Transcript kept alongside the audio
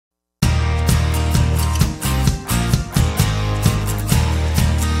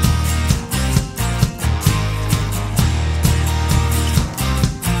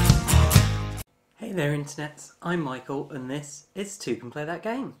internets, I'm Michael and this is Toucan Play That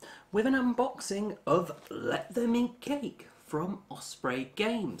Game with an unboxing of Let Them Eat Cake from Osprey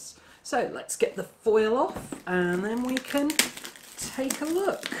Games. So let's get the foil off and then we can take a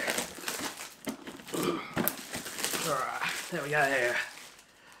look. There we go.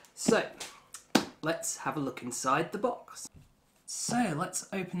 So let's have a look inside the box. So let's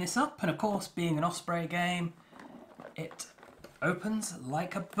open this up, and of course, being an Osprey game, it opens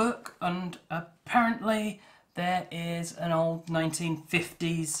like a book, and apparently there is an old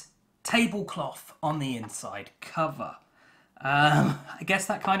 1950s tablecloth on the inside cover. I guess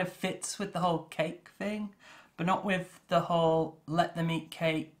that kind of fits with the whole cake thing, but not with the whole let them eat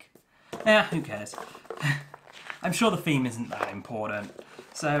cake. Yeah, who cares? I'm sure the theme isn't that important.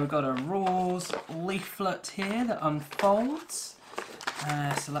 So we've got a rules leaflet here that unfolds.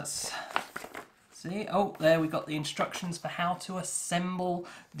 So let's see. Oh, there we've got the instructions for how to assemble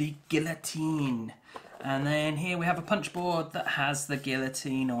the guillotine. And then here we have a punch board that has the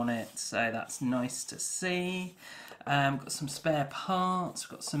guillotine on it. So that's nice to see. We've got some spare parts.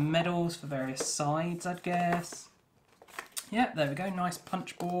 We've got some medals for various sides, I'd guess. Yeah, there we go. Nice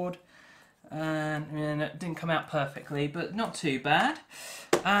punch board. And it didn't come out perfectly, but not too bad.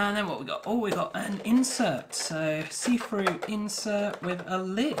 And then what we got? Oh, we got an insert. So see-through insert with a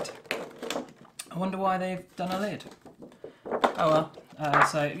lid. I wonder why they've done a lid. Oh well.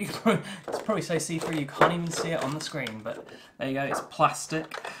 So it's probably so see-through you can't even see it on the screen, but there you go. It's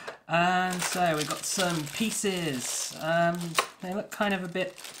plastic. And so we've got some pieces. They look kind of a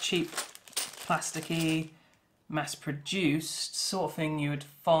bit cheap, plasticky, mass-produced sort of thing you would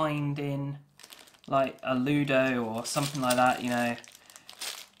find in like a Ludo or something like that, you know.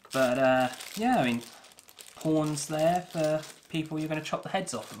 But yeah, I mean, pawns there for people you're going to chop the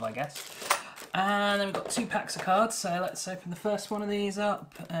heads off of, I guess. And then we've got 2 packs of cards, so let's open the first one of these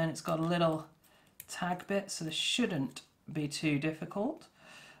up, and it's got a little tag bit, so this shouldn't be too difficult,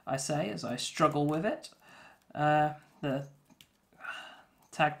 I say, as I struggle with it. The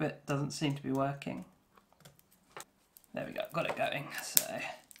tag bit doesn't seem to be working. There we go, got it going. So let's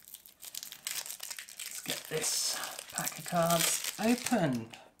get this pack of cards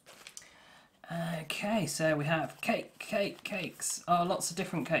opened. Okay, so we have cakes. Oh, lots of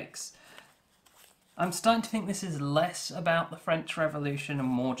different cakes. I'm starting to think this is less about the French Revolution and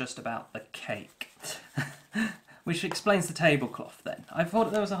more just about the cake. Which explains the tablecloth then. I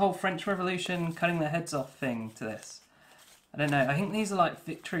thought there was a whole French Revolution cutting their heads off thing to this. I don't know, I think these are like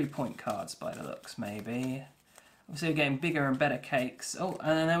victory point cards by the looks, maybe. Obviously we're getting bigger and better cakes. Oh,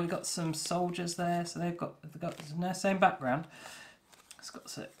 and then we've got some soldiers there, so they've got no same background. It's got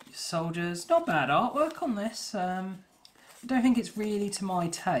some soldiers. Not bad artwork on this. I don't think it's really to my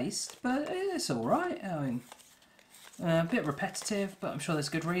taste, but it's all right. I mean, a bit repetitive, but I'm sure there's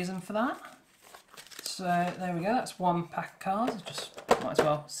good reason for that. So there we go. That's 1 pack of cards. Just might as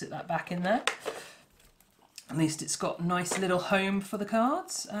well sit that back in there. At least it's got a nice little home for the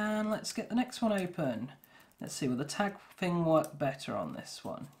cards. And let's get the next one open. Let's see, will the tag thing work better on this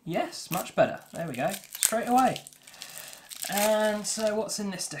one? Yes, much better. There we go. Straight away. And so what's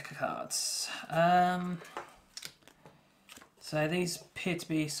in this deck of cards? So these appear to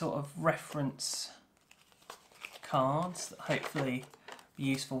be sort of reference cards that hopefully be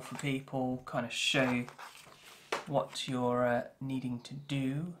useful for people, kind of show what you're needing to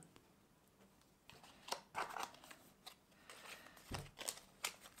do.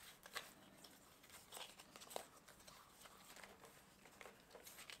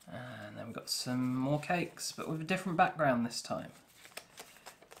 And then we've got some more cakes, but with a different background this time.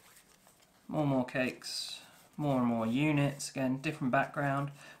 More cakes, more and more units, again, different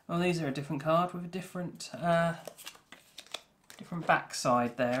background. Well, these are a different card with a different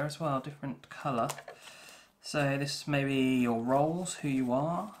backside there as well, different colour. So this may be your roles, who you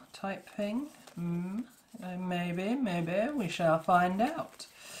are type thing. Maybe, we shall find out.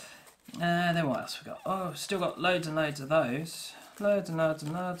 Then what else we got? Oh, still got loads and loads of those. Loads and loads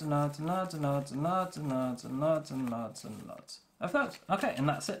and loads and loads and loads and loads and loads and loads and loads and loads and loads of those. Okay, and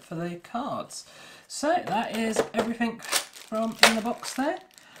that's it for the cards. So that is everything from in the box there.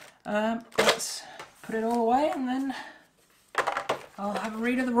 Let's put it all away and then I'll have a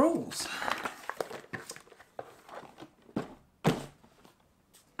read of the rules.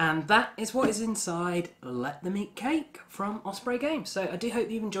 And that is what is inside Let Them Eat Cake from Osprey Games. So I do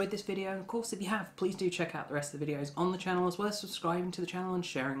hope you've enjoyed this video, and of course if you have, please do check out the rest of the videos on the channel, as well as subscribing to the channel and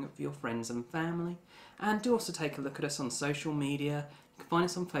sharing it with your friends and family. And do also take a look at us on social media. You can find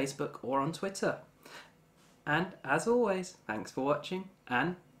us on Facebook or on Twitter. And as always, thanks for watching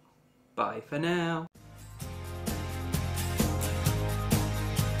and bye for now.